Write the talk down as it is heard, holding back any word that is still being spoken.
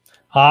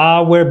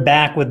We're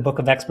back with Book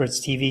of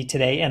Experts TV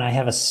today, and I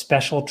have a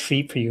special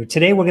treat for you.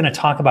 Today, we're going to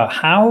talk about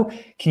how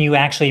can you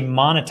actually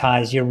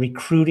monetize your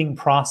recruiting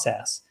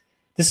process.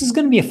 This is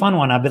going to be a fun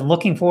one. I've been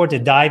looking forward to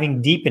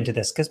diving deep into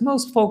this because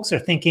most folks are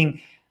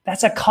thinking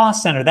that's a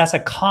cost center. That's a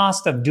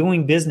cost of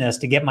doing business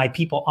to get my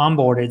people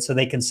onboarded so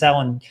they can sell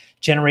and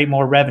generate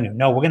more revenue.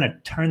 No, we're going to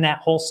turn that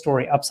whole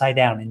story upside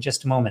down in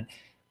just a moment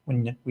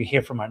when we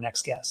hear from our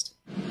next guest.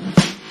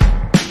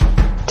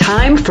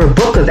 Time for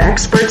Book of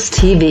Experts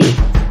TV.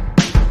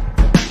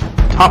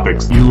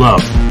 Topics you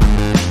love.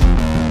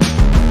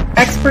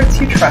 Experts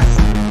you trust.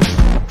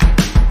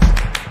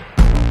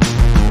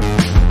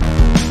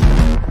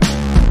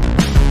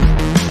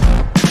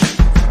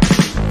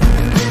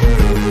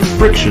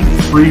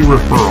 Friction-free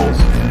referrals.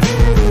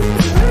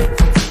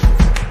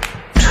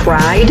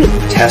 Tried,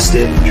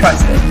 tested,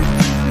 Trusted.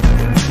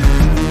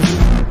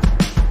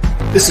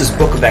 This is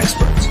Book of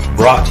Experts,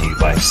 brought to you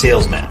by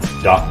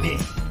salesman.me.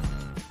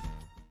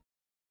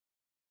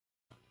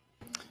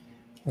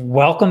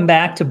 Welcome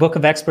back to Book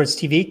of Experts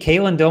TV.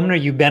 Caitlin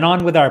Domner, you've been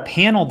on with our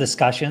panel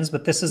discussions,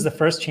 but this is the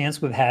first chance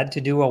we've had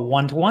to do a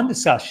one-to-one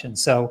discussion.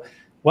 So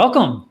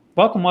welcome.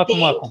 Thank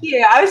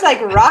you. I was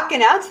like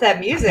rocking out to that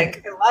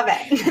music. I love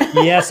it.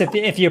 Yes,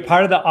 if you're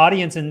part of the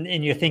audience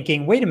and you're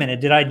thinking, wait a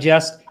minute, did I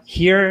just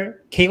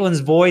hear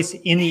Caitlin's voice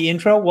in the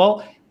intro?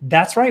 Well,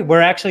 that's right.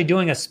 We're actually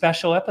doing a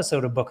special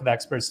episode of Book of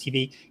Experts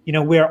TV. You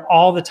know, we're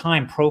all the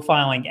time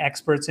profiling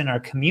experts in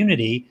our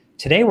community.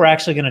 Today, we're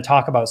actually going to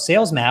talk about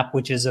SalesMap,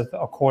 which is,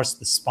 of course,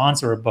 the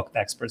sponsor of Book of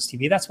Experts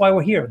TV. That's why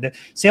we're here. The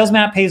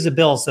SalesMap pays the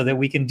bills so that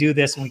we can do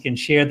this and we can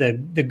share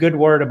the good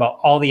word about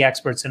all the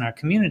experts in our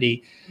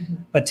community. Mm-hmm.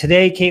 But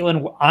today,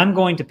 Caitlin, I'm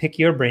going to pick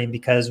your brain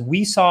because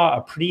we saw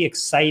a pretty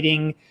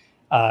exciting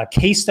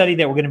case study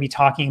that we're going to be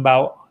talking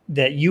about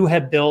that you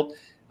have built.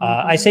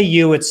 I say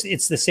you, it's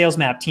the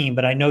SalesMap team,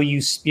 but I know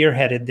you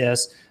spearheaded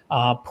this,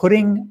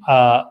 putting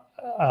a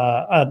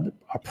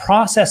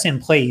process in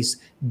place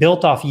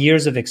built off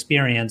years of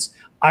experience.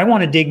 I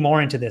want to dig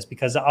more into this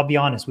because I'll be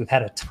honest, we've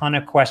had a ton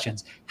of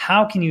questions.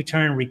 How can you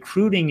turn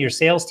recruiting your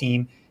sales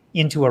team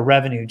into a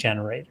revenue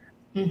generator?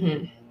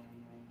 Mm-hmm.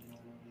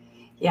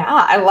 Yeah,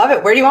 I love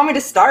it. Where do you want me to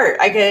start?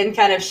 I can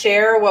kind of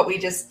share what we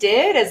just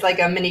did as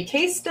like a mini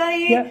case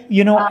study. Yeah,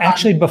 you know,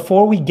 actually,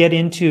 before we get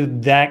into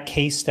that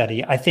case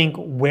study, I think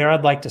where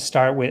I'd like to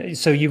start with,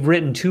 so you've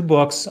written 2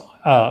 books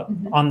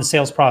on the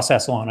sales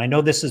process alone. I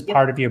know this is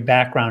part of your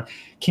background.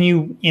 Can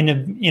you,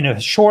 in a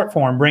short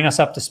form, bring us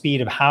up to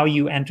speed of how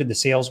you entered the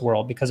sales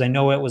world? Because I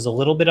know it was a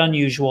little bit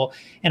unusual.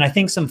 And I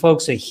think some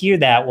folks that hear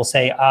that will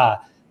say,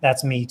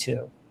 that's me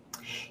too.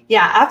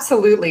 Yeah,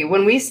 absolutely.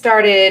 When we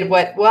started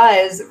what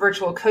was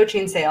virtual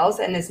coaching sales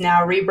and is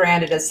now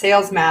rebranded as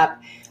SalesMap,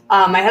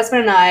 my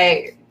husband and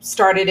I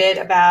started it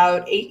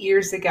about 8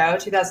 years ago,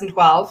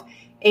 2012.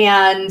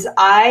 And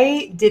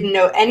I didn't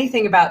know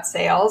anything about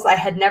sales. I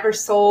had never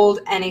sold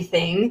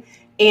anything.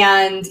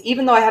 And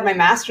even though I had my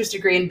master's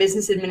degree in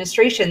business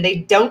administration, they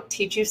don't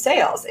teach you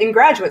sales in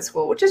graduate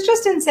school, which is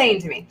just insane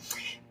to me.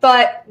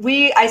 But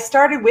I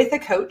started with a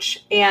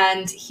coach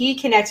and he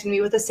connected me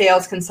with a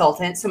sales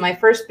consultant. So my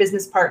first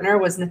business partner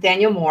was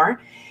Nathaniel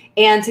Moore.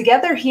 And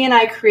together he and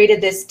I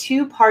created this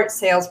 2-part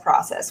sales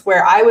process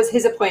where I was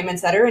his appointment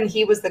setter and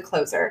he was the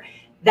closer.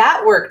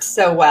 That worked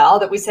so well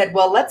that we said,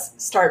 well, let's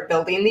start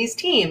building these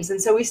teams.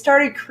 And so we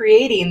started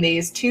creating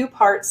these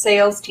 2-part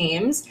sales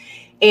teams.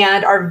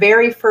 And our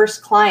very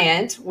first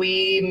client,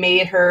 we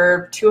made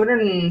her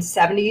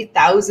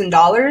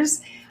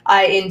 $270,000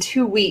 in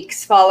 2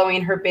 weeks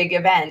following her big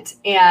event.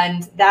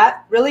 And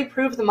that really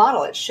proved the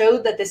model. It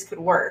showed that this could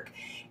work.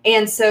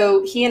 And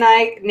so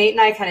Nate and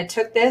I kind of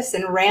took this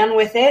and ran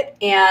with it.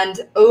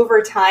 And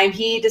over time,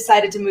 he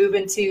decided to move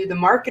into the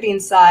marketing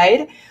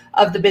side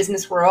of the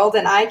business world.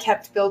 And I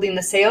kept building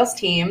the sales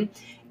team.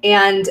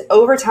 And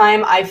over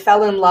time, I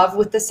fell in love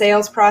with the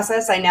sales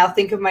process. I now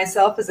think of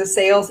myself as a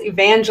sales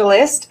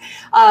evangelist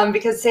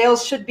because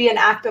sales should be an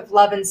act of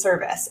love and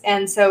service.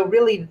 And so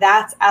really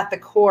that's at the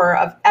core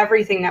of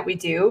everything that we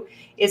do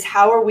is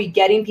how are we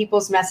getting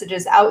people's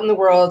messages out in the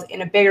world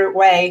in a bigger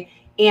way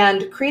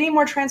and creating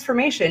more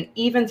transformation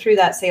even through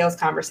that sales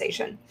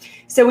conversation.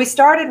 So we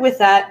started with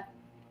that.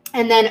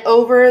 And then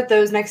over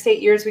those next 8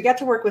 years, we got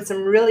to work with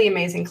some really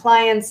amazing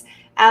clients,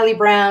 Ali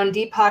Brown,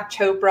 Deepak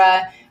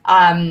Chopra,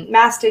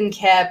 Mastin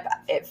Kipp,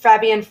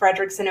 Fabienne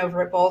Fredrickson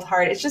over at Bold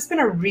Heart. It's just been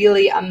a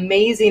really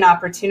amazing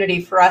opportunity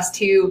for us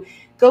to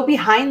go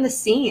behind the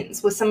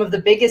scenes with some of the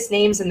biggest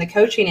names in the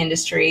coaching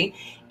industry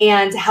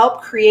and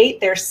help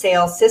create their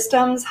sales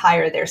systems,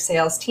 hire their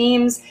sales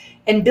teams,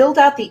 and build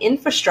out the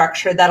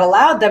infrastructure that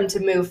allowed them to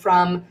move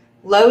from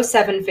low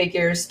 7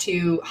 figures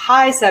to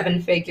high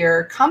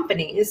 7-figure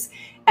companies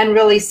and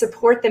really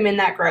support them in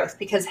that growth,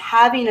 because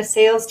having a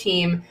sales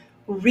team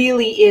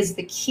really is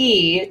the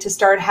key to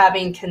start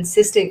having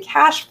consistent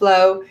cash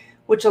flow,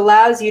 which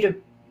allows you to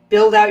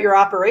build out your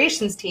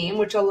operations team,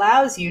 which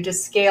allows you to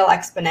scale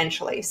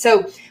exponentially.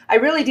 So I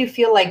really do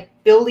feel like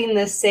building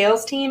this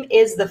sales team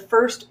is the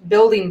first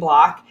building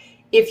block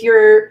if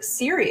you're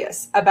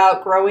serious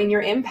about growing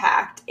your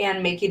impact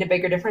and making a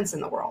bigger difference in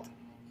the world.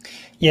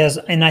 Yes,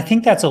 and I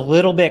think that's a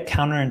little bit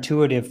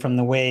counterintuitive from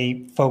the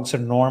way folks are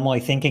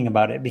normally thinking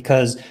about it,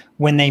 because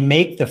when they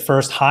make the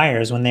first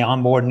hires, when they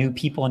onboard new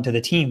people into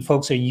the team,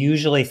 folks are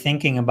usually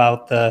thinking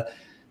about the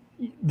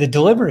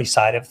delivery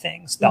side of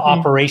things, the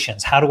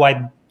operations. How do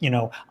I,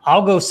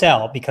 I'll go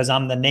sell because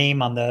I'm the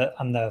name on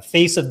the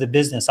face of the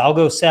business. I'll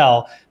go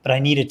sell, but I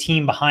need a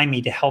team behind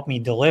me to help me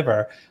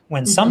deliver.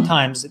 When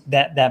sometimes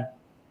that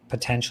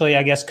potentially,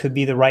 I guess, could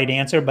be the right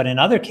answer. But in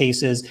other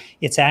cases,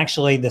 it's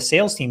actually the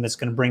sales team that's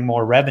going to bring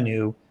more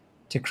revenue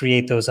to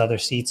create those other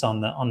seats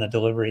on the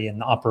delivery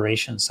and the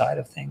operations side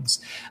of things.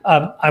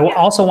 I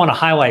also want to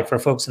highlight for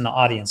folks in the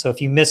audience. So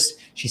if you missed,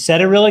 she said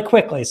it really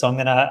quickly, so I'm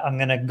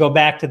gonna go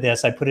back to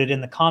this. I put it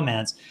in the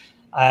comments.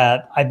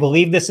 I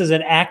believe this is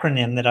an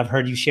acronym that I've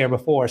heard you share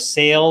before: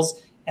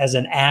 sales as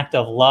an act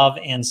of love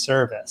and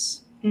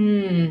service.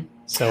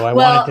 So I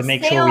wanted to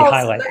make sure we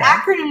highlight that.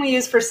 The acronym we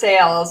use for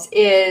sales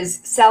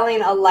is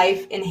selling a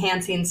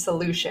life-enhancing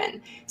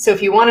solution. So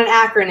if you want an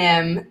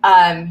acronym,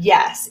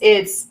 yes,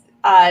 it's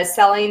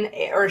selling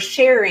or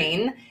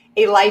sharing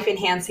a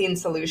life-enhancing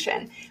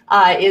solution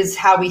is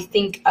how we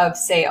think of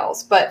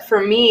sales. But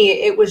for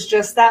me, it was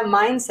just that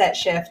mindset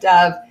shift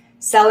of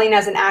selling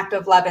as an act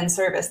of love and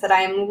service, that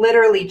I am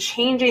literally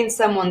changing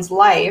someone's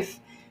life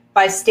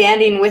by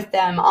standing with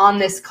them on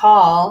this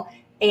call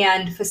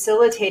and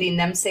facilitating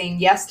them saying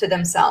yes to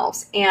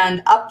themselves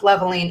and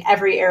up-leveling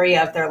every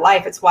area of their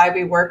life. It's why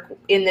we work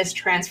in this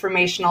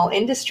transformational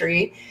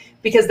industry,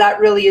 because that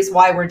really is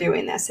why we're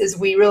doing this, is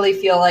we really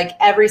feel like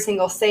every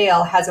single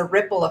sale has a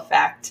ripple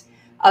effect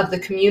of the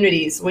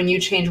communities. When you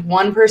change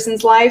one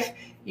person's life,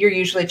 you're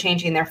usually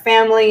changing their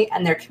family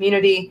and their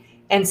community.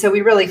 And so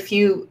we really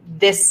view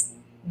this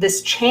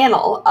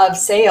channel of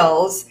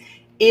sales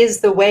is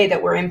the way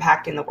that we're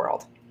impacting the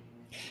world.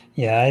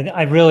 Yeah,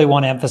 I really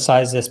want to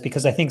emphasize this,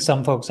 because I think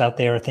some folks out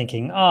there are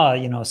thinking,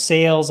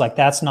 sales, like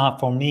that's not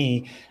for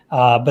me.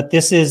 But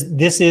this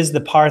is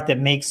the part that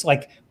makes,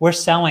 like, we're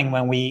selling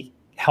when we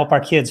help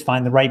our kids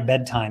find the right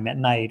bedtime at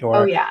night,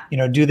 or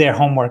do their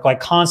homework, like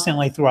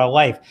constantly through our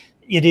life.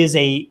 It is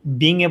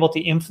being able to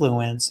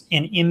influence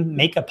and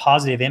make a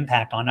positive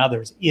impact on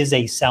others is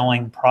a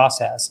selling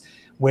process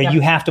where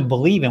you have to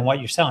believe in what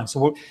you're selling.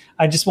 So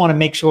I just want to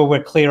make sure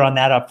we're clear on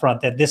that up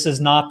front, that this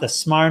is not the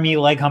smarmy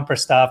leg humper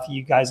stuff.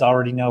 You guys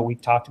already know,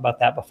 we've talked about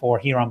that before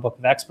here on Book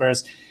of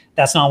Experts.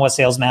 That's not what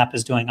SalesMap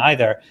is doing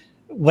either.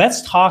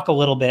 Let's talk a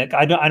little bit.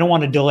 I don't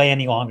want to delay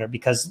any longer,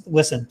 because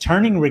listen,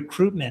 turning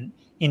recruitment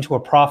into a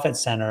profit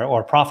center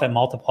or a profit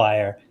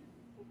multiplier,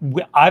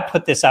 I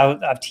put this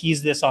out, I've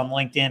teased this on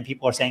LinkedIn.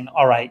 People are saying,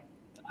 all right,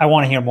 I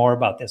want to hear more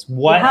about this.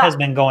 What has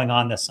been going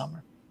on this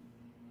summer?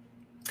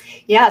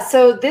 Yeah,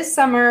 so this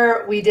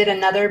summer we did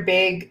another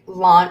big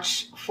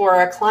launch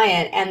for a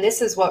client, and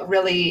this is what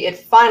really, it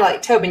finally,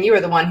 Tobin, you were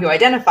the one who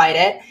identified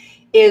it,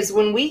 is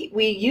when we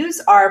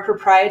use our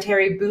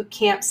proprietary boot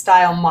camp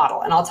style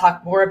model, and I'll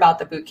talk more about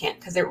the boot camp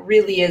because it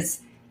really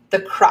is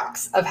the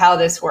crux of how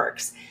this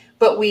works.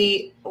 But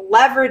we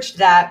leveraged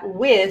that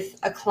with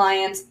a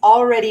client's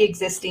already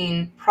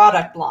existing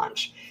product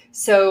launch.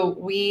 So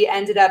we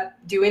ended up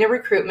doing a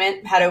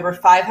recruitment, had over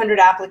 500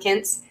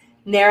 applicants,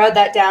 narrowed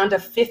that down to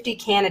 50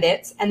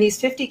 candidates. And these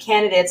 50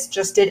 candidates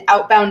just did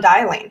outbound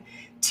dialing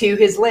to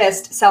his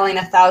list, selling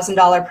a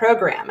 $1,000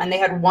 program. And they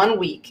had 1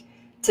 week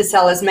to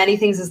sell as many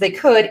things as they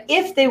could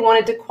if they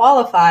wanted to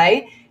qualify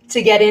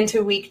to get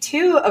into week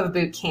 2 of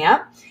boot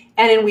camp.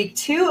 And in week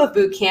 2 of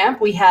boot camp,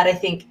 we had, I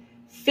think,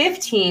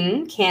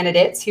 15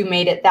 candidates who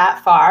made it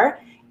that far,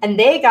 and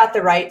they got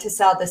the right to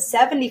sell the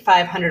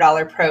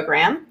 $7,500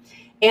 program.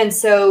 And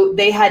so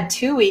they had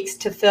 2 weeks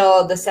to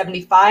fill the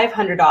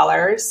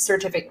 $7,500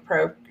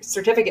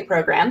 certificate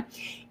program.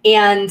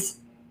 And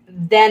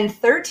then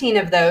 13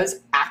 of those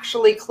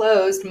actually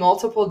closed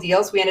multiple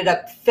deals. We ended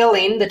up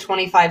filling the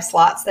 25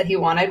 slots that he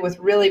wanted with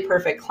really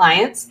perfect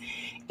clients.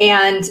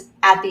 And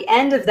at the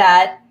end of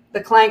that,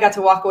 the client got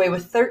to walk away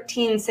with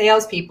 13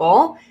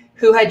 salespeople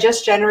who had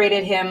just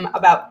generated him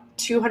about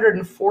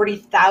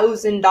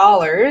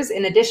 $240,000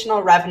 in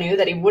additional revenue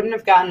that he wouldn't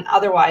have gotten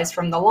otherwise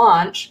from the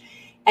launch.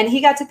 And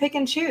he got to pick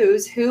and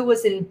choose who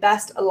was in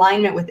best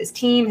alignment with his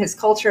team, his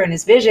culture, and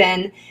his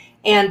vision,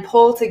 and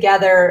pull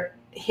together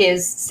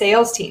his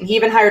sales team. He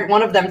even hired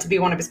one of them to be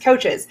one of his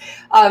coaches.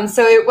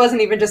 So it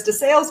wasn't even just a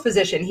sales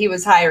position he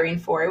was hiring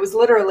for. It was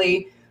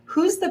literally,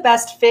 who's the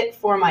best fit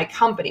for my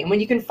company? And when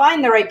you can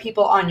find the right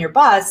people on your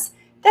bus,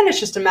 then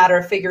it's just a matter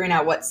of figuring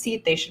out what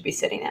seat they should be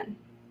sitting in.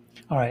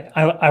 All right.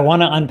 I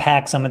want to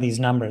unpack some of these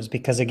numbers,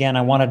 because again,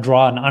 I want to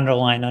draw an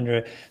underline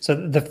under. So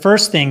the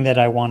first thing that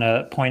I want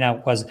to point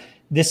out was,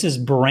 this is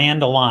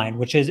brand aligned,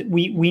 which is,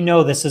 we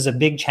know this is a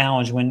big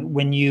challenge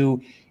when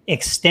you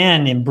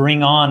extend and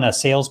bring on a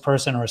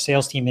salesperson or a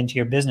sales team into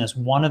your business.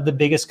 One of the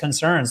biggest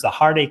concerns, the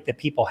heartache that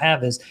people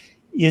have is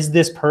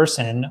this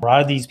person, or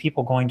are these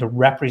people going to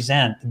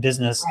represent the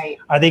business? Right.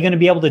 Are they going to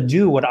be able to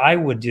do what I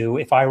would do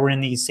if I were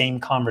in these same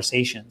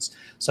conversations?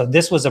 So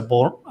this was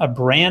a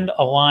brand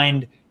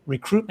aligned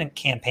recruitment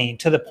campaign,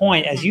 to the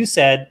point, as you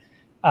said,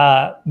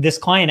 this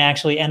client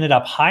actually ended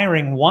up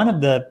hiring one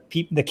of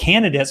the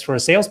candidates for a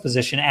sales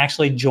position,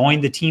 actually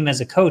joined the team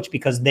as a coach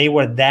because they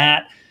were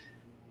that,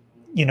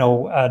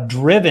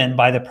 driven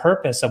by the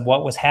purpose of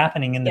what was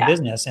happening in the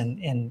business.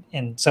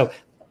 And so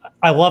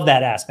I love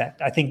that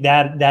aspect. I think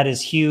that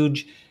is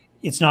huge.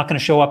 It's not going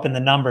to show up in the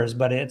numbers,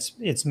 but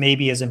it's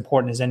maybe as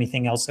important as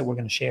anything else that we're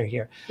going to share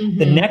here. Mm-hmm.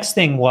 The next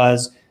thing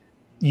was,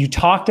 you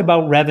talked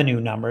about revenue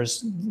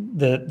numbers,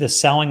 the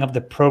selling of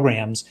the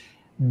programs.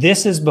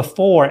 This is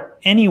before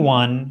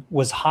anyone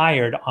was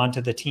hired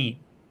onto the team.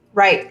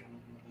 Right.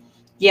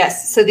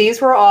 Yes. So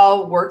these were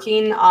all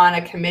working on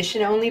a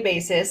commission-only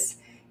basis,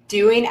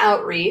 doing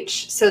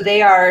outreach. So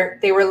they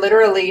were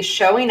literally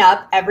showing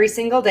up every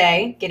single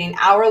day, getting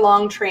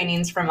hour-long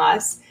trainings from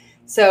us.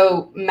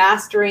 So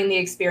mastering the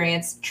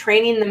experience,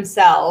 training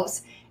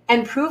themselves,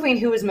 and proving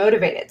who was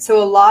motivated.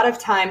 So a lot of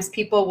times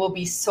people will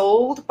be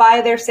sold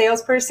by their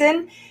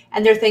salesperson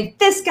and they're thinking,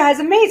 this guy's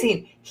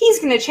amazing. He's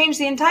going to change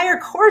the entire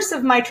course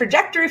of my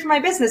trajectory for my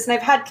business. And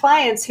I've had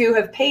clients who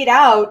have paid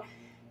out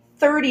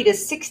 $30,000 to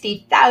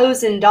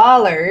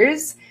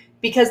 $60,000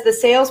 because the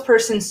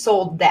salesperson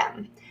sold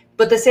them,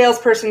 but the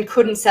salesperson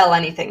couldn't sell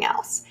anything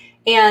else.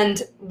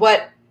 And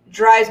what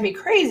drives me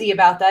crazy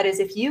about that is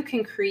if you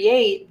can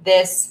create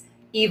this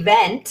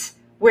event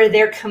where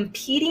they're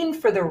competing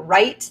for the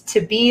right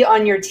to be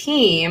on your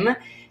team,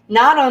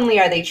 not only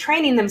are they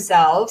training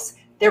themselves,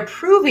 they're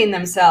proving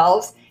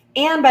themselves,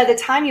 and by the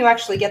time you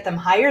actually get them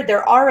hired,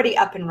 they're already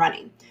up and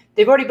running.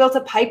 They've already built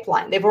a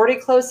pipeline. They've already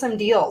closed some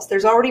deals.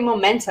 There's already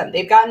momentum.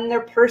 They've gotten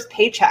their first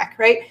paycheck,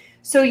 right?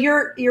 So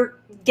you're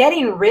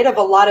getting rid of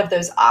a lot of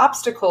those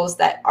obstacles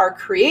that are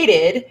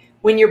created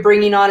when you're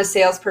bringing on a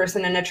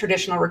salesperson in a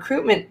traditional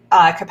recruitment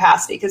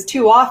capacity, because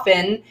too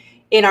often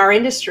in our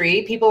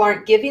industry, people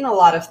aren't giving a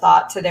lot of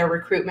thought to their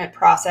recruitment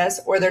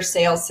process or their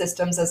sales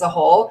systems as a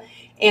whole.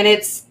 And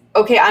it's,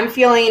 okay, I'm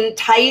feeling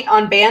tight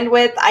on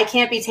bandwidth. I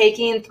can't be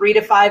taking 3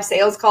 to 5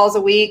 sales calls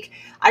a week.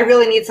 I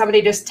really need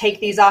somebody to just take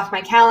these off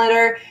my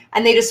calendar.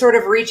 And they just sort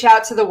of reach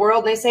out to the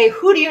world and they say,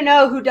 who do you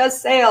know who does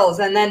sales?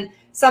 And then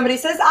somebody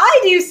says,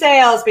 I do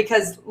sales,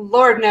 because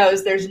Lord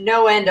knows there's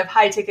no end of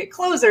high ticket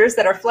closers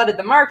that are flooded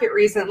the market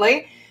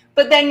recently.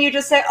 But then you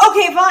just say,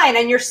 okay, fine.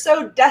 And you're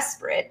so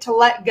desperate to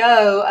let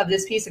go of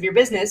this piece of your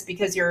business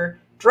because you're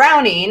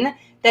drowning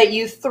that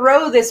you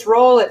throw this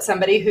role at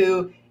somebody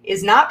who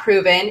is not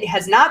proven,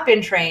 has not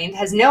been trained,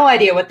 has no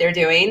idea what they're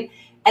doing.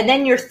 And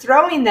then you're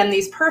throwing them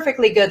these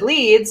perfectly good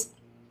leads.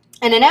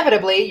 And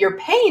inevitably, you're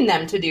paying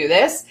them to do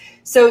this.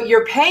 So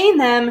you're paying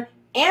them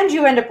and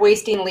you end up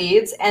wasting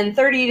leads. And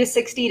 30 to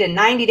 60 to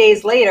 90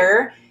 days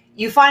later,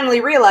 you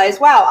finally realize,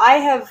 wow, I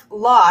have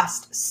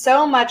lost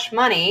so much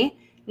money,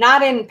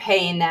 not in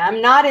paying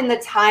them, not in the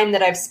time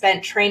that I've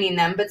spent training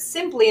them, but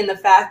simply in the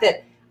fact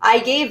that I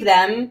gave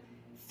them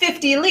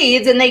 50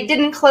 leads and they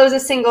didn't close a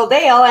single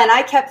deal. And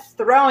I kept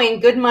throwing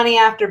good money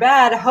after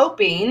bad,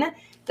 hoping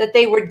that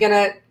they were going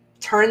to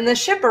turn the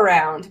ship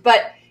around.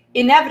 But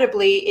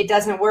inevitably, it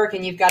doesn't work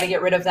and you've got to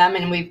get rid of them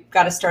and we've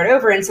got to start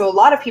over. And so a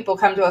lot of people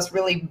come to us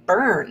really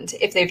burned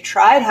if they've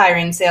tried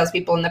hiring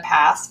salespeople in the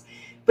past,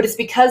 but it's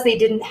because they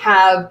didn't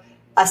have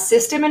a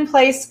system in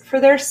place for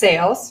their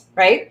sales,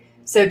 right?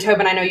 So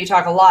Tobin, I know you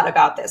talk a lot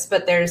about this,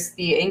 but there's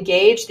the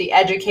engage, the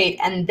educate,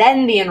 and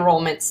then the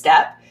enrollment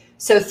step.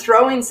 So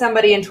throwing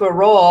somebody into a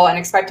role and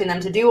expecting them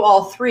to do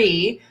all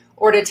three,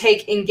 or to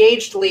take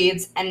engaged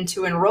leads and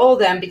to enroll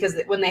them because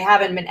when they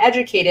haven't been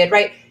educated,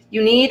 right?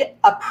 You need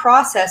a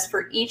process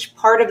for each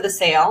part of the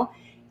sale,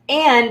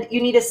 and you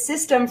need a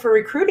system for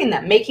recruiting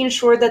them, making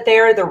sure that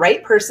they're the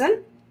right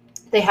person,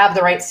 they have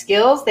the right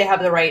skills, they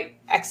have the right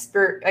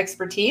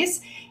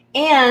expertise,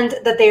 and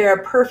that they are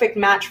a perfect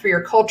match for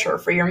your culture,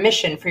 for your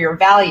mission, for your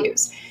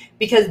values,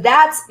 because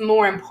that's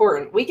more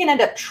important. We can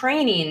end up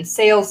training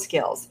sales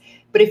skills,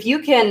 but if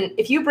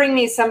you bring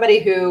me somebody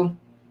who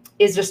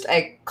is just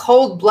a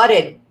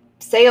cold-blooded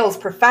sales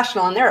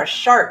professional and they're a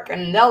shark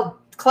and they'll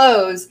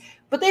close,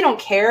 but they don't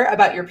care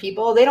about your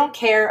people, they don't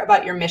care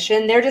about your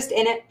mission, they're just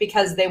in it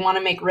because they want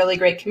to make really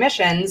great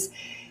commissions.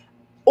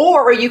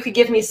 Or you could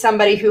give me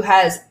somebody who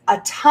has a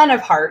ton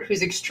of heart,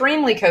 who's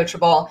extremely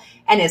coachable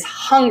and is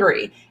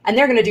hungry, and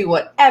they're going to do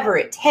whatever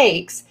it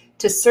takes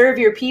to serve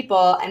your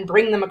people and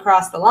bring them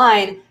across the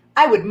line.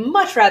 I would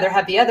much rather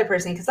have the other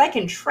person because I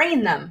can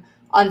train them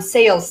on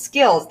sales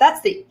skills.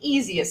 That's the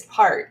easiest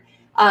part,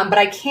 but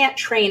I can't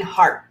train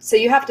heart. So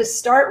you have to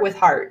start with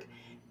heart,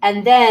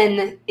 and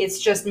then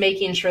it's just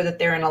making sure that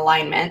they're in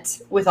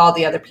alignment with all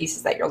the other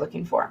pieces that you're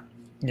looking for.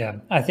 Yeah,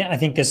 I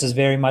think this is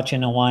very much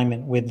in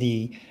alignment with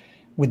the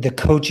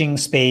coaching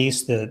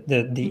space,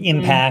 the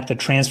impact, the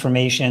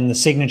transformation, the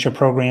signature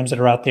programs that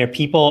are out there.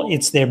 People,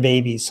 it's their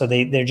babies, so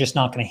they're just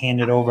not going to hand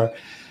it over.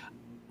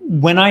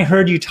 When I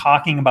heard you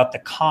talking about the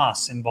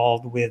costs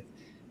involved with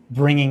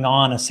bringing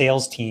on a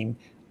sales team,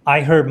 I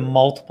heard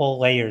multiple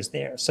layers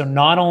there. So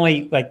not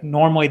only, like,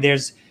 normally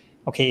there's,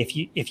 okay,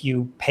 if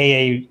you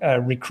pay a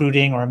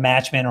recruiting or a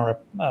matching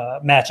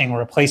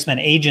or a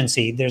placement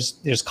agency,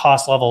 there's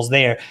cost levels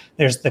there.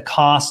 There's the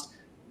cost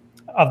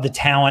of the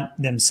talent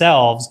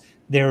themselves.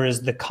 There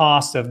is the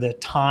cost of the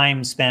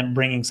time spent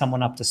bringing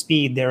someone up to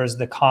speed. There is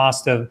the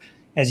cost of,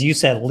 as you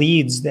said,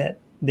 leads that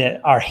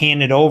are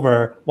handed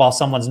over while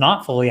someone's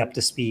not fully up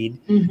to speed.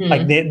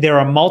 Like there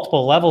are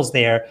multiple levels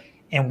there.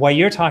 And what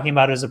you're talking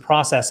about is a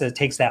process that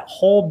takes that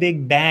whole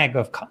big bag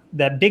of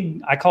that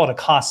big, I call it a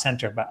cost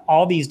center, but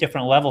all these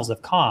different levels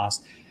of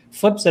cost,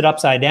 flips it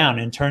upside down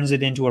and turns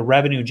it into a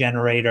revenue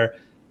generator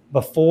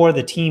before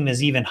the team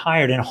is even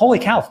hired. And holy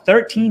cow,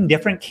 13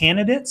 different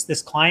candidates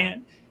this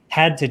client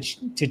had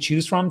to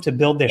choose from to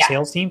build their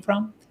sales team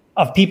from,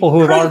 of people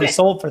who have already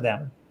sold for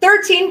them.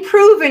 13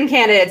 proven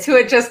candidates who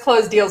had just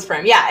closed deals for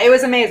him. Yeah, it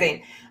was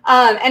amazing.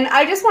 And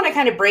I just want to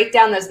kind of break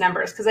down those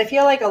numbers because I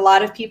feel like a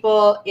lot of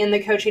people in the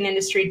coaching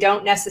industry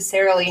don't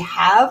necessarily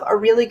have a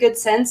really good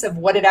sense of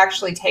what it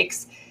actually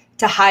takes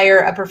to hire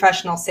a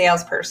professional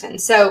salesperson.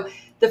 So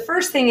the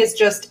first thing is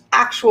just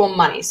actual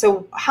money.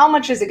 So how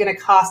much is it going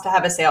to cost to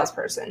have a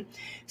salesperson?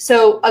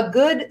 So a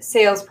good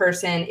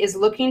salesperson is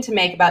looking to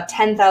make about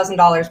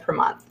 $10,000 per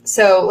month.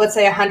 So let's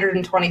say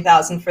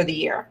 $120,000 for the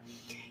year.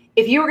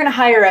 If you were going to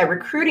hire a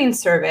recruiting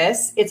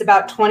service, it's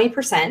about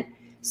 20%.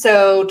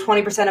 So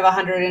 20% of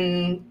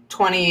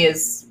 120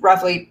 is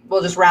roughly,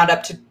 we'll just round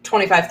up to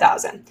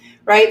 25,000,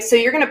 right? So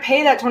you're going to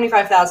pay that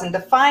 25,000 to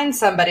find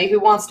somebody who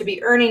wants to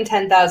be earning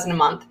 10,000 a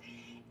month.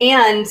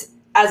 And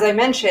as I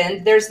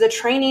mentioned, there's the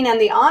training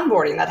and the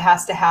onboarding that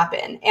has to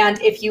happen.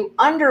 And if you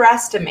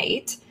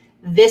underestimate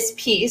this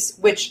piece,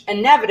 which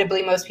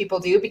inevitably most people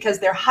do because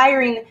they're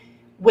hiring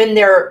when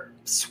they're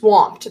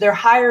swamped, they're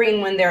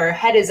hiring when their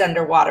head is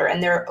underwater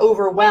and they're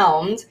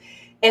overwhelmed.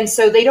 And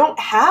so they don't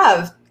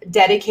have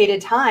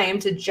dedicated time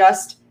to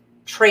just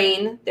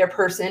train their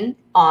person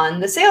on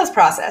the sales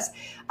process.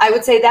 I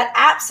would say that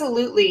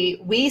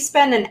absolutely we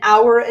spend an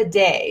hour a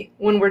day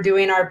when we're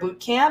doing our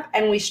boot camp,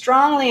 and we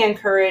strongly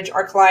encourage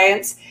our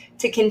clients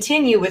to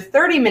continue with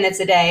 30 minutes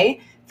a day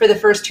for the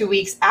first 2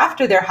 weeks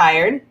after they're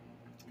hired,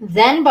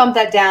 then bump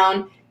that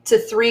down to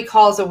 3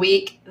 calls a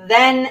week.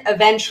 Then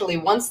eventually,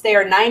 once they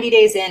are 90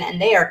 days in and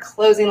they are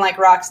closing like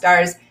rock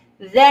stars,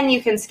 then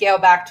you can scale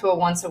back to a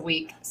once a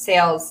week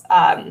sales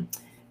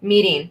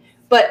meeting.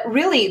 But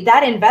really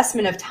that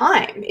investment of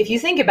time, if you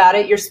think about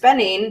it, you're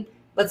spending,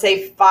 let's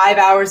say 5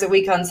 hours a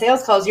week on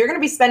sales calls, you're going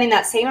to be spending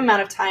that same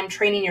amount of time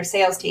training your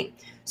sales team.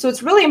 So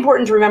it's really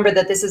important to remember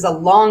that this is a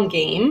long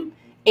game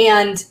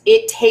and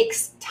it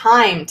takes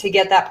time to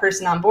get that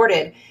person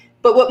onboarded.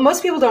 But what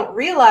most people don't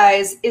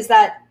realize is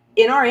that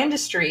in our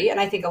industry, and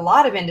I think a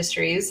lot of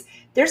industries,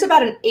 there's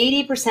about an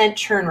 80%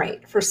 churn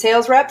rate for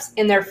sales reps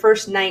in their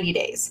first 90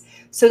 days.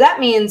 So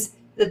that means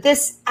that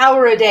this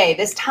hour a day,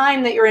 this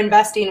time that you're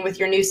investing with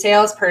your new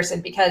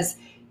salesperson, because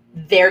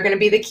they're going to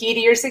be the key to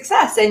your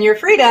success and your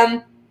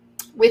freedom,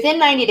 within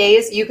 90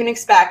 days, you can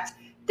expect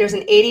there's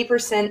an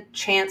 80%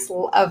 chance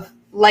of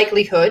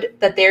likelihood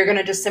that they're going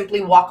to just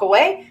simply walk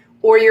away,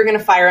 or you're going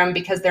to fire them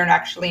because they're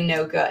actually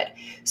no good.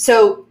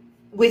 So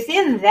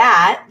within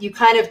that, you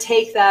kind of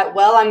take that,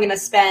 well, I'm going to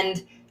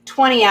spend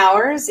 20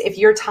 hours. If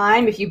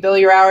you bill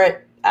your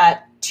hour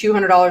at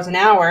 $200 an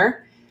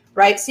hour,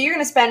 right? So you're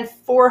going to spend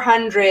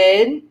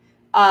 $400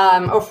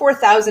 or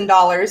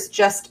 $4,000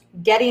 just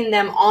getting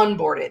them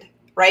onboarded,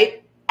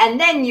 right? And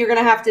then you're going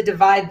to have to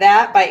divide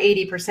that by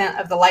 80%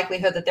 of the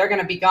likelihood that they're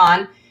going to be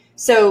gone.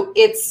 So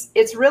it's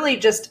really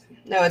just,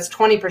 no, it's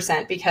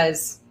 20%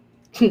 because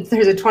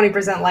there's a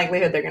 20%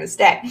 likelihood they're going to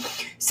stay.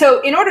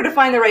 So in order to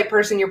find the right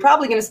person, you're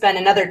probably going to spend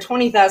another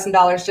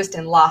 $20,000 just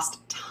in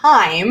lost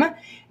time.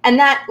 And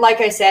that,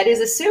 like I said,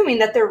 is assuming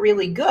that they're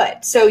really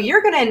good. So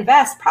you're going to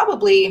invest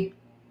probably,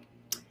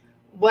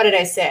 what did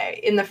I say,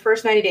 in the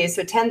first 90 days?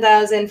 So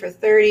 10,000 for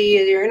 30,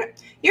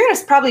 you're going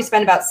to probably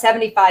spend about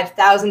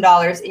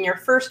 $75,000 in your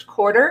first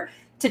quarter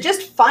to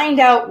just find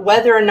out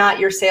whether or not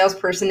your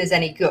salesperson is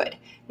any good.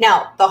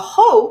 Now, the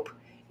hope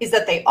is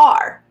that they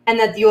are, and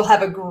that you'll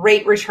have a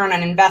great return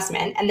on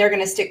investment, and they're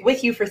going to stick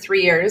with you for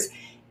 3 years.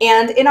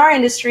 And in our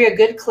industry, a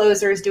good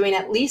closer is doing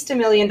at least $1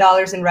 million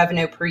in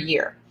revenue per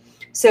year.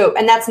 So,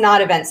 and that's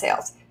not event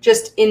sales.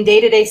 Just in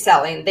day-to-day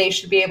selling, they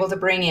should be able to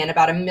bring in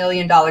about $1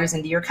 million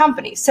into your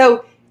company.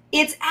 So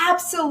it's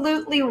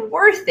absolutely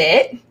worth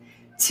it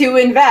to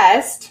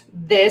invest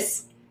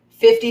this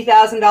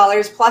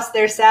 $50,000 plus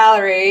their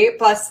salary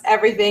plus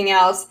everything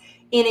else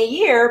in a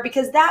year,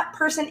 because that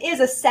person is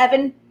a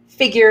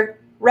 7-figure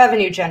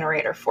revenue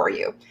generator for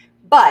you.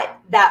 But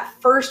that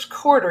first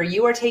quarter,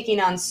 you are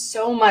taking on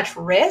so much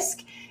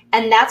risk.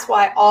 And that's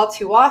why all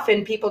too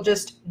often people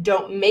just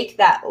don't make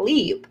that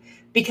leap,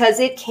 because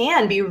it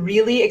can be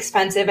really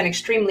expensive and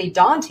extremely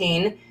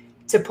daunting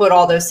to put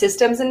all those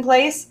systems in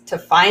place, to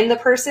find the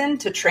person,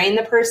 to train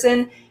the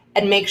person,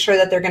 and make sure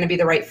that they're going to be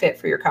the right fit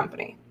for your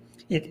company.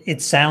 It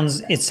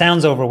sounds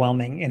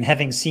overwhelming. And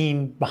having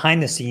seen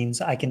behind the scenes,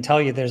 I can tell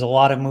you there's a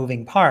lot of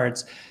moving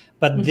parts.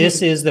 But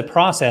this is the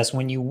process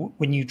when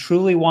you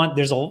truly want,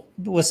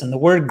 listen, the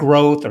word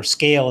growth or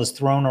scale is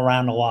thrown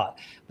around a lot.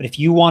 But if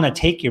you want to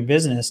take your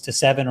business to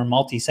 7 or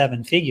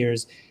multi-7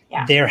 figures,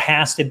 there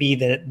has to be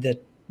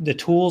the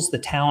tools, the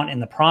talent,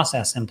 and the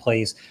process in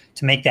place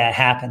to make that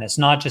happen. It's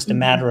not just a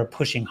matter of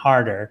pushing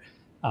harder.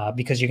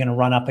 because you're going to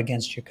run up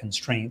against your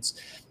constraints.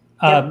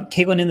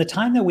 Caitlin, in the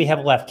time that we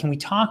have left, can we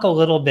talk a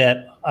little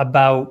bit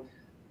about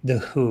the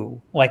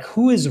who? Like,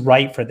 who is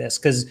right for this?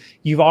 Because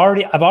I've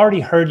already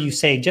heard you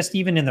say, just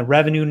even in the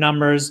revenue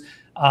numbers,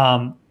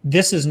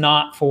 this is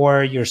not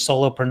for your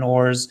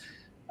solopreneurs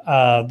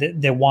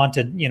that want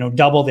to,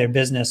 double their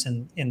business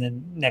in the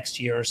next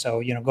year or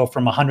so, go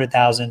from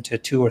 100,000 to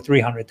 200,000 or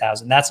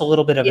 300,000. That's a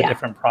little bit of a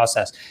different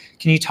process.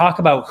 Can you talk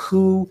about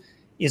who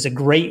is a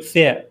great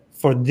fit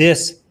for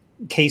this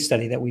case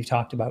study that we've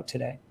talked about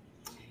today?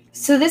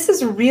 So this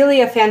is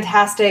really a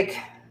fantastic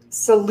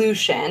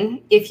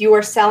solution if you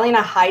are selling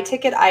a high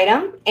ticket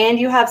item and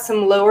you have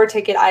some lower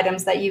ticket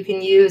items that you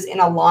can use in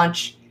a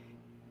launch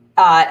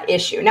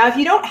issue. Now, if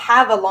you don't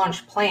have a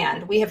launch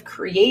planned, we have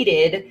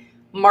created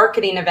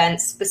marketing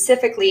events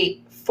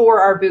specifically for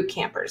our boot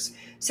campers.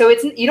 So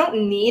you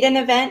don't need an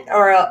event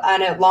or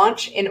a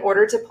launch in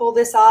order to pull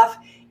this off.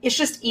 It's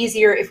just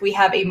easier if we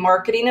have a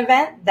marketing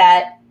event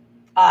that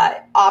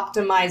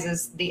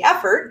optimizes the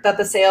effort that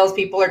the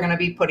salespeople are going to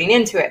be putting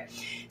into it.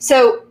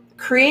 So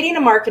creating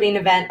a marketing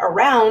event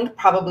around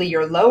probably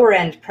your lower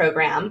end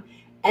program,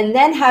 and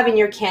then having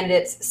your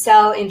candidates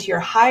sell into your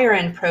higher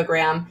end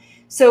program.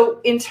 So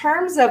in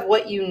terms of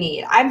what you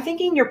need, I'm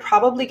thinking you're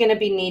probably going to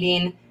be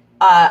needing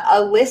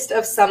a list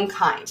of some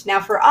kind. Now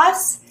for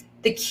us,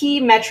 the key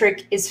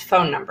metric is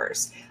phone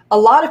numbers. A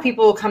lot of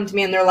people will come to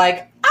me and they're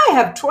like, I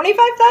have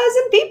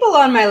 25,000 people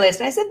on my list.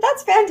 And I said,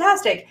 that's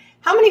fantastic.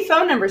 How many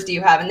phone numbers do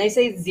you have? And they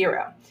say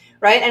 0.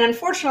 Right? And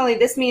unfortunately,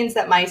 this means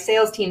that my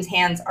sales team's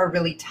hands are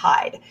really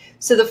tied.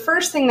 So the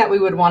first thing that we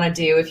would want to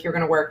do if you're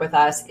going to work with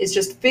us is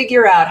just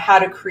figure out how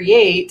to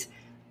create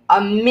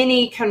a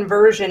mini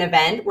conversion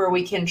event where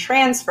we can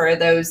transfer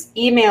those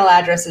email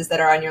addresses that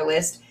are on your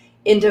list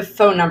into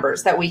phone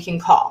numbers that we can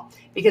call.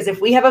 Because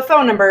if we have a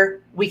phone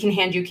number, we can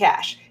hand you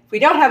cash. If we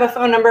don't have a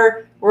phone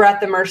number, we're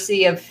at the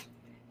mercy of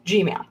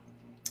Gmail.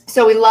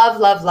 So we love,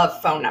 love, love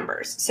phone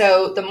numbers.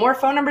 So the more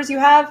phone numbers you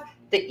have,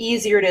 the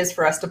easier it is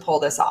for us to pull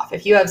this off.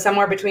 If you have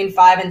somewhere between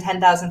 5,000 and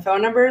 10,000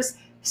 phone numbers,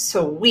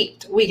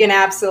 sweet. We can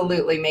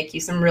absolutely make you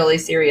some really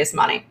serious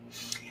money.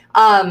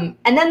 And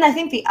then I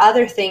think the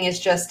other thing is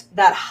just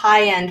that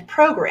high-end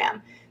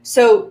program.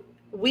 So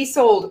we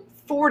sold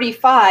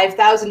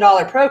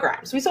 $45,000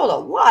 programs. We sold a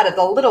lot of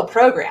the little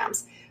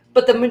programs,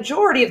 but the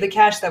majority of the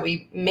cash that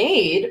we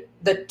made,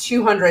 the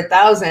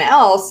 200,000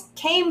 else,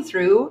 came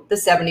through the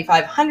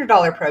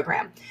 $7,500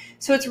 program.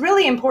 So it's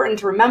really important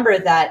to remember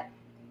that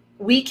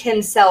we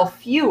can sell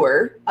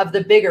fewer of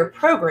the bigger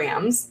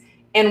programs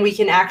and we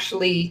can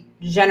actually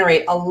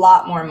generate a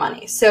lot more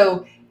money.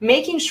 So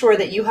making sure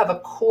that you have a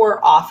core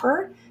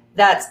offer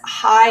that's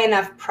high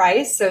enough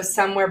price, so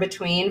somewhere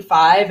between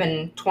 $5,000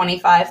 and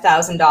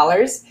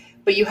 $25,000,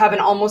 but you have an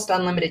almost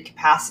unlimited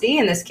capacity.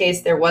 In this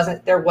case, there was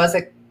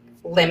a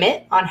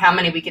limit on how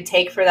many we could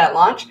take for that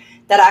launch.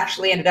 That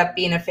actually ended up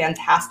being a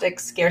fantastic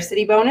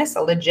scarcity bonus,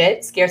 a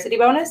legit scarcity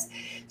bonus.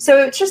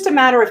 So it's just a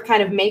matter of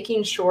kind of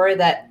making sure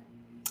that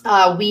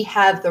we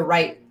have the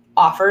right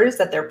offers,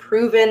 that they're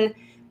proven,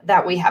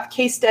 that we have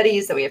case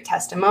studies, that we have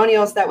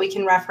testimonials that we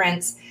can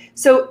reference.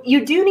 So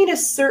you do need a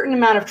certain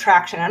amount of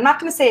traction. I'm not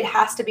going to say it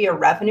has to be a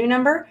revenue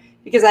number,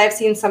 because I've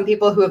seen some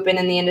people who have been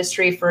in the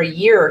industry for a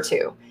year or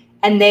two,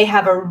 and they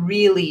have a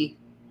really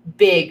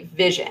big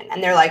vision.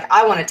 And they're like,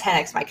 I want to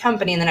 10x my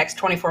company in the next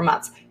 24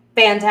 months.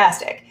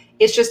 Fantastic.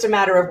 It's just a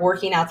matter of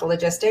working out the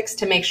logistics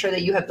to make sure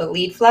that you have the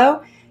lead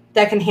flow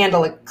that can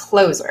handle a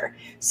closer.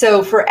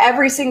 So for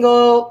every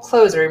single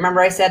closer,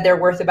 remember I said they're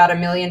worth about $1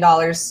 million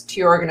to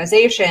your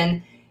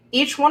organization,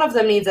 each one of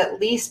them needs at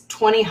least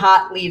 20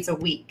 hot leads a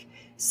week.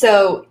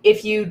 So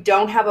if you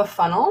don't have a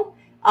funnel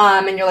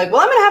and you're like,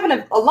 well, I'm going to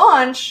have a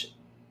launch,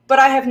 but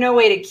I have no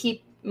way to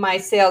keep my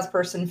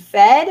salesperson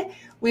fed,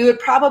 we would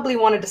probably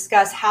want to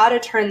discuss how to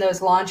turn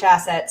those launch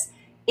assets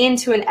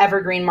into an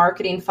evergreen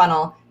marketing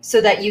funnel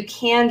so that you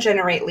can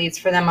generate leads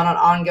for them on an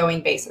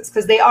ongoing basis,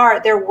 because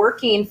they're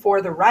working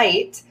for the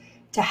right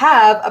to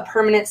have a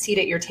permanent seat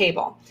at your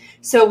table.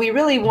 So we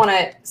really want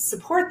to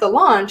support the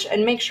launch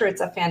and make sure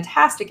it's a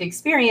fantastic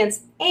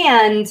experience.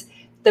 And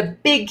the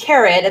big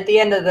carrot at the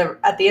end of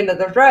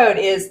the road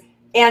is,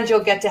 and you'll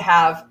get to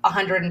have a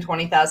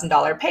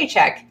 $120,000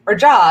 paycheck or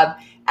job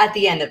at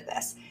the end of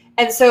this.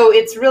 And so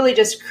it's really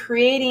just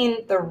creating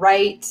the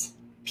right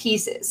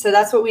pieces. So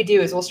that's what we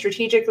do, is we'll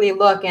strategically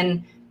look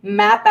and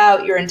map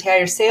out your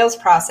entire sales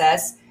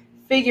process,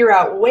 figure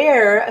out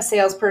where a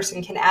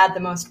salesperson can add the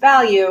most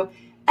value,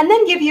 and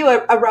then give you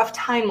a rough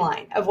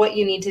timeline of what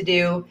you need to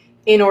do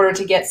in order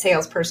to get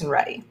salesperson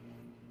ready.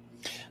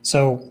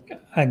 So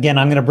again,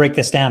 I'm going to break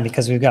this down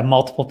because we've got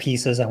multiple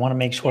pieces. I want to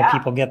make sure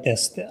people get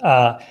this.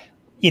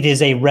 It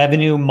is a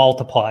revenue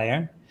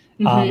multiplier.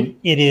 Mm-hmm.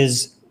 It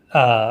is,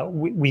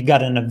 we've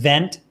got an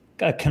event,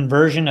 a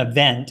conversion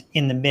event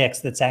in the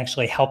mix that's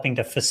actually helping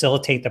to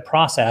facilitate the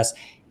process,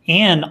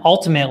 and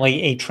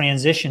ultimately a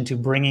transition to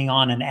bringing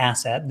on an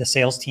asset, the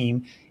sales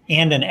team,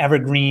 and an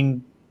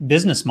evergreen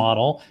business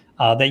model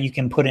that you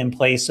can put in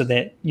place so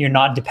that you're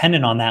not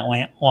dependent on that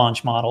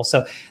launch model.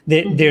 So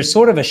there's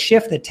sort of a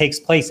shift that takes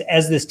place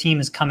as this team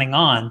is coming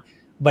on,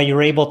 but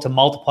you're able to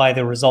multiply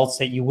the results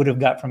that you would have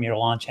got from your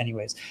launch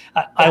anyways.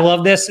 I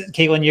love this.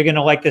 Caitlin, you're going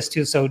to like this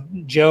too. So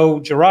Joe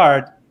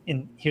Girard,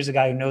 and here's a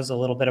guy who knows a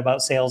little bit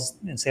about sales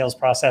and sales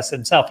process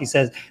himself. He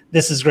says,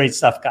 this is great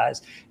stuff,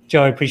 guys.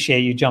 Joe, I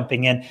appreciate you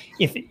jumping in.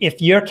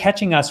 If you're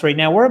catching us right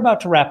now, we're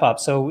about to wrap up.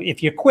 So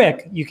if you're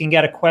quick, you can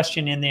get a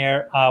question in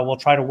there. We'll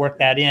try to work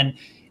that in.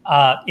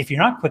 If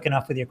you're not quick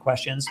enough with your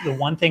questions, the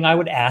one thing I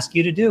would ask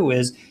you to do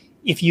is,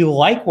 if you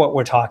like what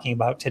we're talking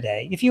about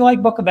today, if you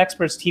like Book of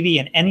Experts TV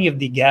and any of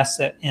the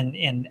guests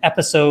in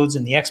episodes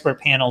and the expert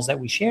panels that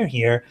we share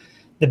here,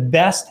 the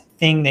best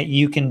thing that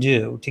you can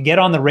do to get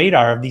on the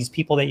radar of these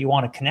people that you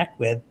want to connect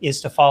with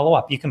is to follow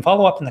up. You can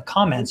follow up in the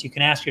comments. You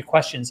can ask your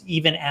questions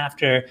even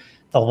after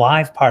the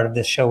live part of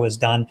this show is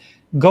done.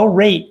 Go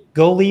rate,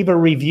 go leave a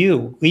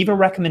review, leave a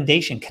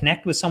recommendation,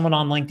 connect with someone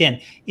on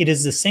LinkedIn. It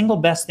is the single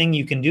best thing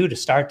you can do to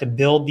start to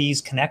build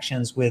these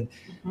connections with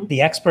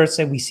the experts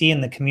that we see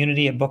in the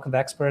community at Book of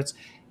Experts.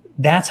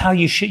 That's how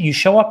you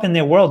show up in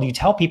their world. You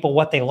tell people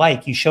what they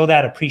like. You show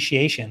that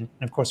appreciation.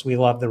 And of course, we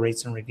love the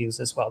rates and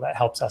reviews as well. That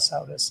helps us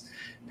out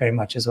very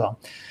much as well.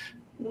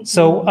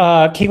 So,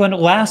 Caitlin,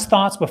 last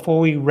thoughts before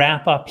we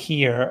wrap up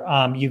here.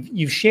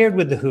 You've shared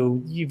with the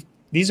WHO.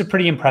 These are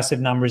pretty impressive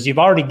numbers. You've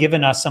already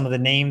given us some of the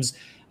names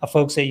of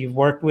folks that you've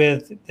worked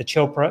with, the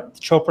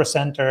Chopra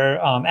Center,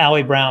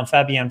 Ali Brown,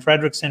 Fabienne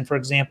Fredrickson, for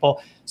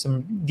example.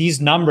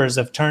 These numbers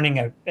of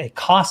turning a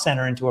cost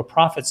center into a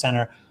profit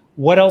center.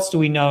 What else do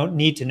we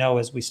need to know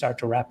as we start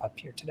to wrap up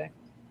here today?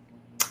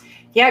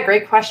 Yeah,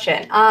 great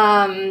question.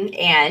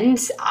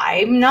 And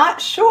I'm not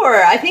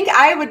sure. I think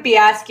I would be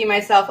asking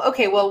myself,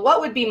 okay, well,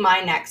 what would be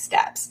my next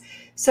steps?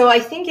 So I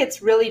think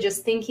it's really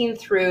just thinking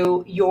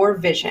through your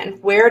vision.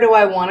 Where do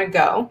I want to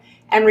go?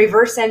 And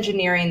reverse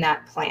engineering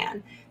that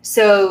plan.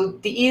 So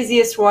the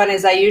easiest one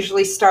is I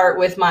usually start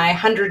with my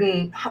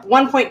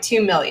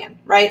 1.2 million,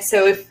 right?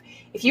 So if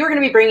you were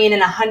going to be bringing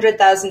in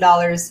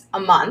 $100,000 a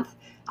month,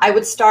 I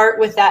would start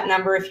with that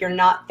number if you're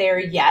not there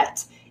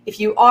yet. If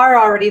you are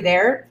already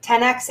there,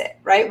 10x it,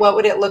 right? What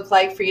would it look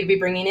like for you to be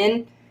bringing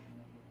in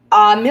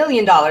 $1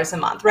 million a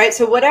month, right?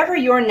 So whatever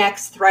your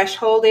next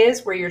threshold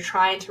is where you're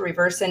trying to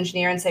reverse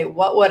engineer and say,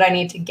 what would I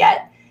need to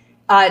get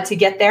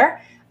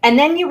there? And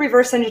then you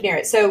reverse engineer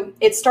it. So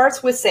it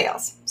starts with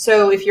sales.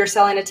 So if you're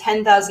selling a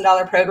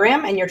 $10,000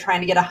 program and you're trying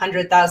to get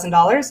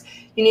 $100,000,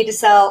 you need to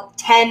sell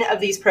 10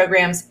 of these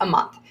programs a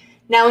month.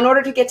 Now, in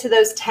order to get to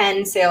those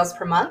 10 sales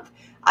per month,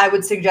 I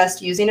would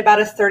suggest using about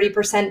a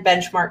 30%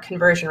 benchmark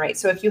conversion rate.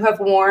 So if you have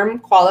warm,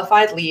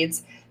 qualified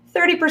leads,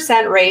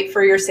 30% rate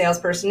for your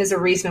salesperson is a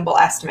reasonable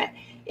estimate.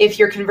 If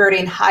you're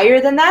converting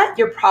higher than that,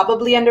 you're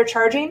probably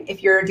undercharging.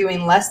 If you're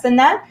doing less than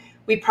that,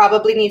 we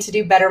probably need to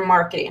do better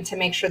marketing to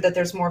make sure that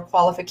there's more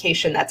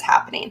qualification that's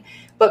happening.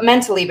 But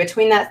mentally,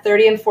 between that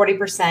 30 and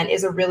 40%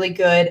 is a really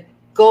good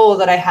goal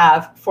that I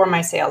have for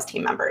my sales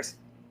team members.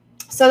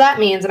 So that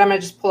means, and I'm going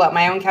to just pull out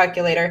my own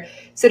calculator.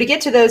 So to get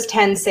to those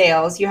 10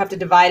 sales, you have to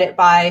divide it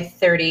by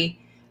 30.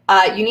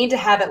 You need to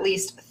have at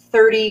least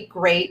 30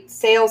 great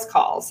sales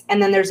calls.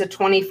 And then there's a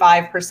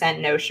 25%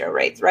 no-show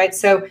rate, right?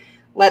 So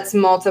let's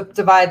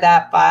divide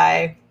that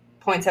by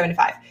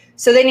 0.75.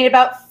 So they need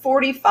about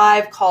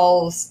 45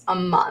 calls a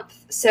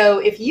month. So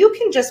if you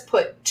can just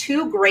put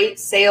 2 great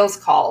sales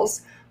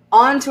calls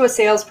onto a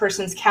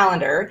salesperson's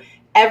calendar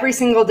every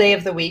single day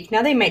of the week.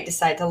 Now they might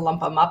decide to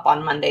lump them up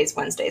on Mondays,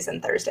 Wednesdays,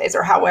 and Thursdays,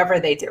 or however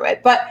they do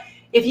it. But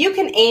if you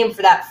can aim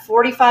for that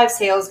 45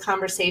 sales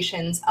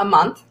conversations a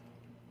month,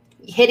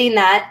 hitting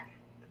that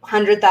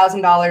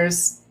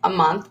 $100,000 a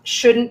month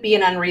shouldn't be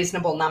an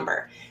unreasonable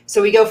number.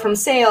 So we go from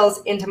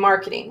sales into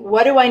marketing.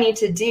 What do I need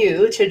to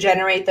do to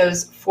generate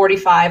those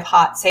 45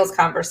 hot sales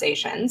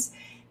conversations?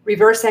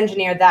 Reverse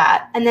engineer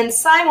that. And then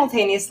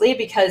simultaneously,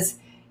 because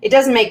it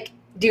doesn't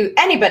do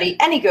anybody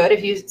any good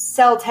if you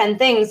sell 10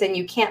 things and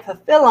you can't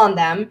fulfill on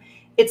them,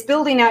 it's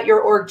building out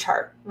your org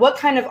chart. What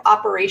kind of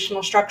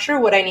operational structure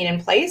would I need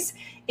in place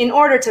in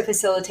order to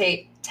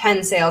facilitate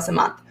 10 sales a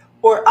month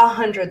or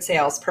 100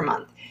 sales per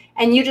month?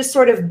 And you just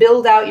sort of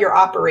build out your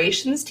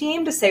operations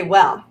team to say,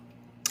 well,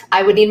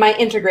 I would need my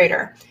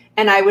integrator,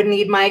 and I would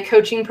need my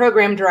coaching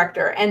program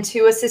director and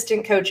 2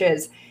 assistant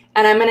coaches.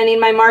 And I'm going to need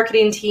my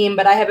marketing team,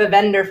 but I have a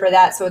vendor for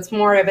that, so it's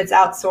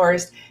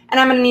outsourced. And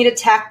I'm going to need a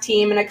tech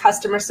team and a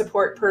customer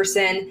support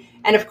person,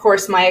 and of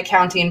course my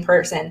accounting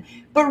person.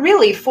 But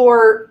really,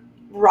 for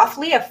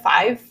roughly a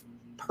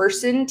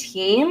 5-person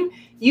team,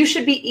 you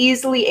should be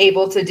easily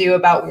able to do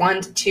about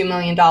 $1 to $2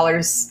 million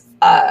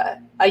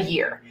a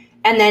year.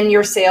 And then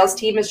your sales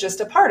team is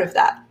just a part of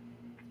that.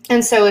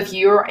 And so if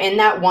you're in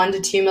that $1 to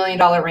 $2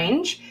 million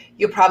range,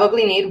 you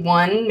probably need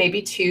 1,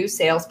 maybe 2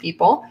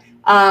 salespeople.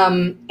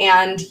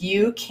 And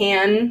you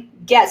can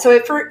get, so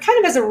for kind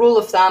of as a rule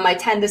of thumb, I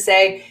tend to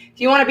say, if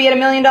you want to be at $1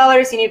 million,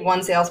 you need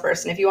 1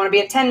 salesperson. If you want to be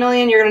at 10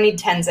 million, you're going to need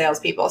 10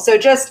 salespeople. So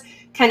just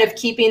kind of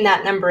keeping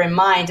that number in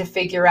mind to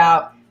figure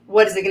out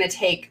what is it going to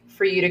take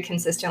for you to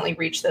consistently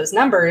reach those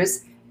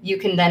numbers you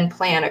can then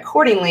plan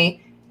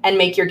accordingly and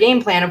make your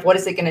game plan of what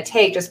is it going to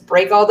take. Just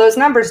break all those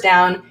numbers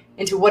down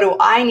into what do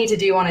I need to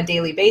do on a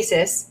daily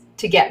basis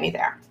to get me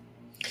there.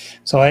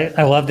 So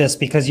I love this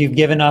because you've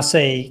given us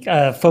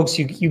folks,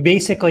 you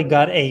basically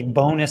got a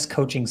bonus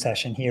coaching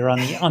session here on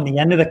the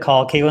end of the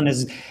call. Caitlin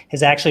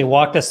has actually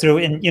walked us through,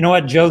 and you know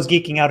what? Joe's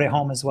geeking out at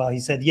home as well. He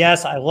said,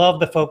 yes, I love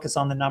the focus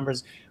on the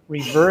numbers,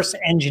 reverse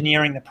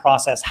engineering the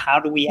process. How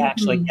do we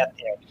actually get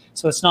there?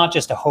 So it's not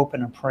just a hope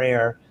and a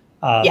prayer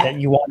that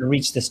you want to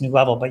reach this new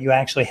level, but you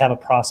actually have a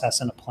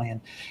process and a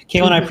plan.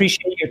 Caitlin, I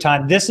appreciate your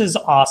time. This is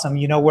awesome.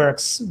 You know, we're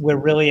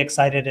really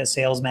excited at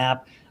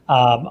SalesMap.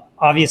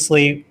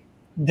 Obviously,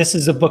 this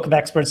is a Book of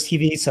Experts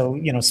TV, so,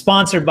 you know,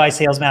 sponsored by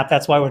SalesMap.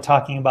 That's why we're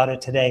talking about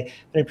it today.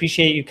 But I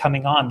appreciate you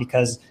coming on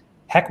because,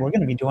 heck, we're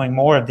going to be doing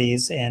more of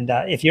these. And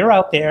if you're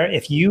out there,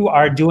 if you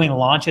are doing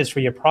launches for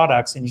your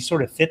products and you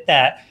sort of fit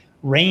that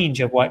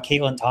range of what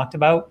Caitlin talked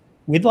about,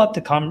 we'd love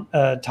to come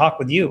talk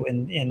with you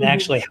and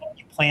actually help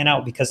you plan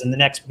out, because we're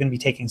going to be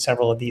taking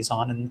several of these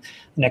on in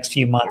the next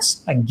few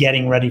months,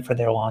 getting ready for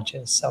their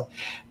launches. So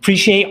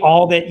appreciate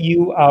all that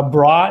you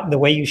brought, the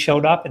way you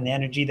showed up and the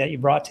energy that you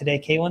brought today,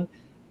 Caitlin.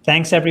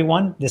 Thanks,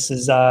 everyone. This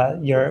is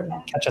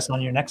catch us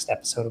on your next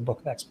episode of Book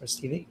of Experts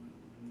TV.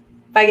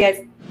 Bye,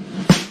 guys.